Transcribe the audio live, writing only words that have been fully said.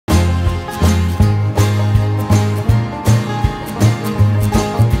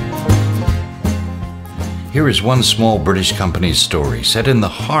Here is one small British company's story set in the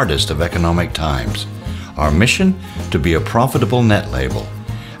hardest of economic times. Our mission? To be a profitable net label.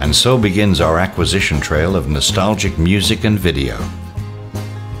 And so begins our acquisition trail of nostalgic music and video.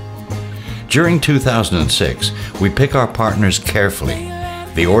 During 2006, we pick our partners carefully.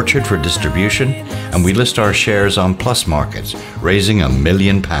 The Orchard for distribution, and we list our shares on Plus Markets, raising £1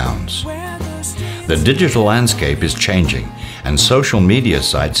 million. The digital landscape is changing, and social media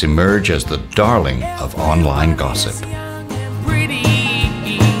sites emerge as the darling of online gossip.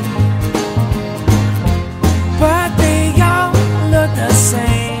 But they all look the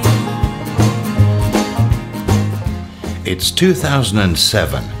same. It's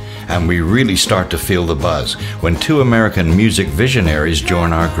 2007, and we really start to feel the buzz when two American music visionaries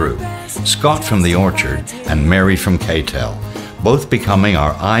join our group, Scott from The Orchard and Mary from K-Tel, both becoming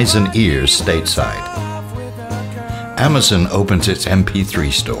our eyes and ears stateside. Amazon opens its MP3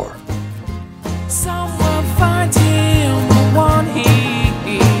 store. Someone find him the one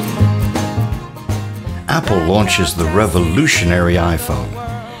he. Apple launches the revolutionary iPhone.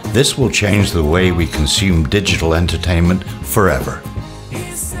 This will change the way we consume digital entertainment forever.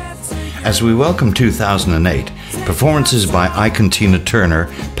 As we welcome 2008, performances by Ike and Tina Turner,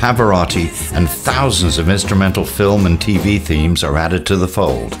 Pavarotti, and thousands of instrumental film and TV themes are added to the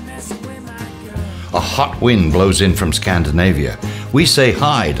fold. A hot wind blows in from Scandinavia. We say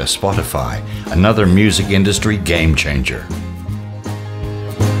hi to Spotify, another music industry game changer.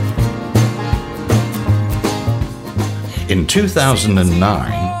 In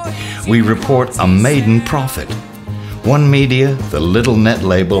 2009, we report a maiden profit. One Media, the little net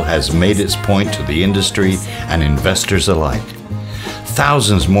label, has made its point to the industry and investors alike.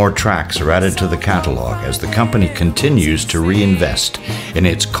 Thousands more tracks are added to the catalog as the company continues to reinvest in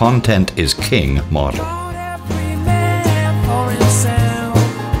its content is king model.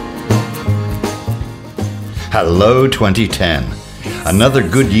 Hello 2010, another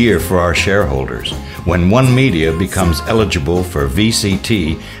good year for our shareholders when One Media becomes eligible for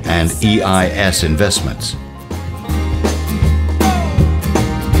VCT and EIS investments.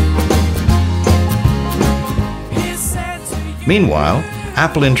 Meanwhile,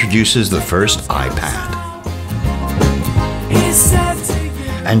 Apple introduces the first iPad.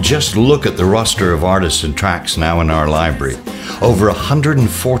 And just look at the roster of artists and tracks now in our library. Over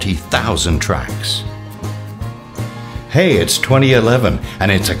 140,000 tracks. Hey, it's 2011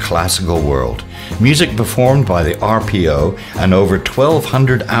 and it's a classical world. Music performed by the RPO and over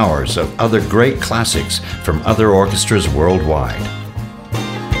 1,200 hours of other great classics from other orchestras worldwide.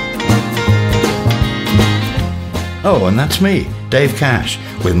 Oh, and that's me, Dave Cash,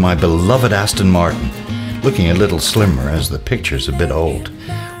 with my beloved Aston Martin, looking a little slimmer as the picture's a bit old.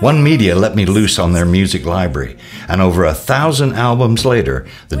 One Media let me loose on their music library, and over 1,000 albums later,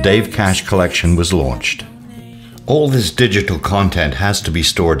 the Dave Cash collection was launched. All this digital content has to be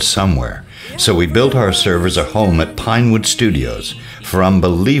stored somewhere, so we built our servers a home at Pinewood Studios for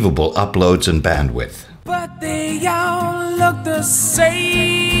unbelievable uploads and bandwidth. But they all look the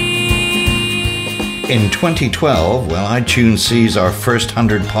same. In 2012, iTunes sees our first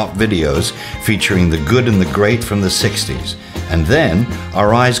 100 pop videos featuring the good and the great from the 60s. And then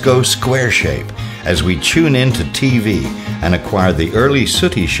our eyes go square shape as we tune into TV and acquire the early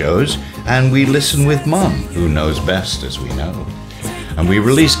Sooty shows, and we listen with Mum, who knows best, as we know. And we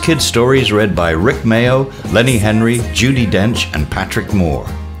release kid stories read by Rick Mayo, Lenny Henry, Judi Dench, and Patrick Moore.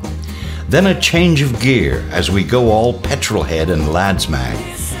 Then a change of gear as we go all Petrolhead and Lads Mag,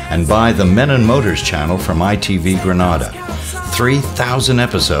 and buy the Men and Motors channel from ITV Granada. 3,000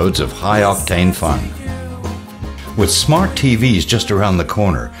 episodes of high-octane fun. With smart TVs just around the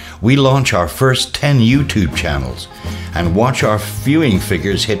corner, we launch our first 10 YouTube channels and watch our viewing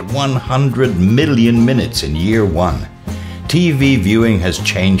figures hit 100 million minutes in year one. TV viewing has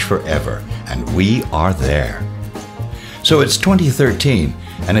changed forever, and we are there. So it's 2013,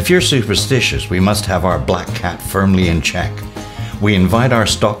 and if you're superstitious, we must have our black cat firmly in check. We invite our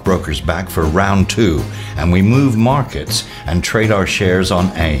stockbrokers back for round 2, and we move markets and trade our shares on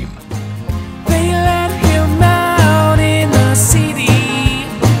AIM. They let him out in the city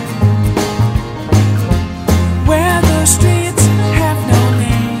where the streets have no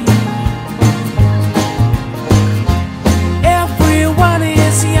name. Everyone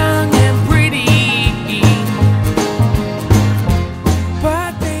is young and pretty,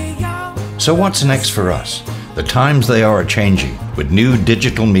 but they all... So what's next for us? The times they are changing, with new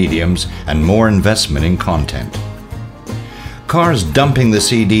digital mediums and more investment in content. Cars dumping the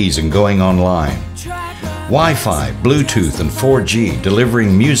CDs and going online. Wi-Fi, Bluetooth, and 4G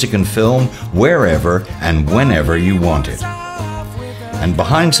delivering music and film wherever and whenever you want it. And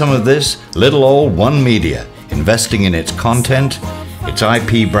behind some of this, little old One Media, investing in its content, its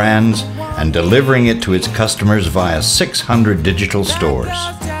IP brands, and delivering it to its customers via 600 digital stores.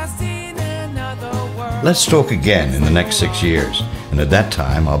 Let's talk again in the next 6 years, and at that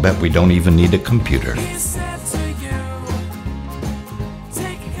time I'll bet we don't even need a computer.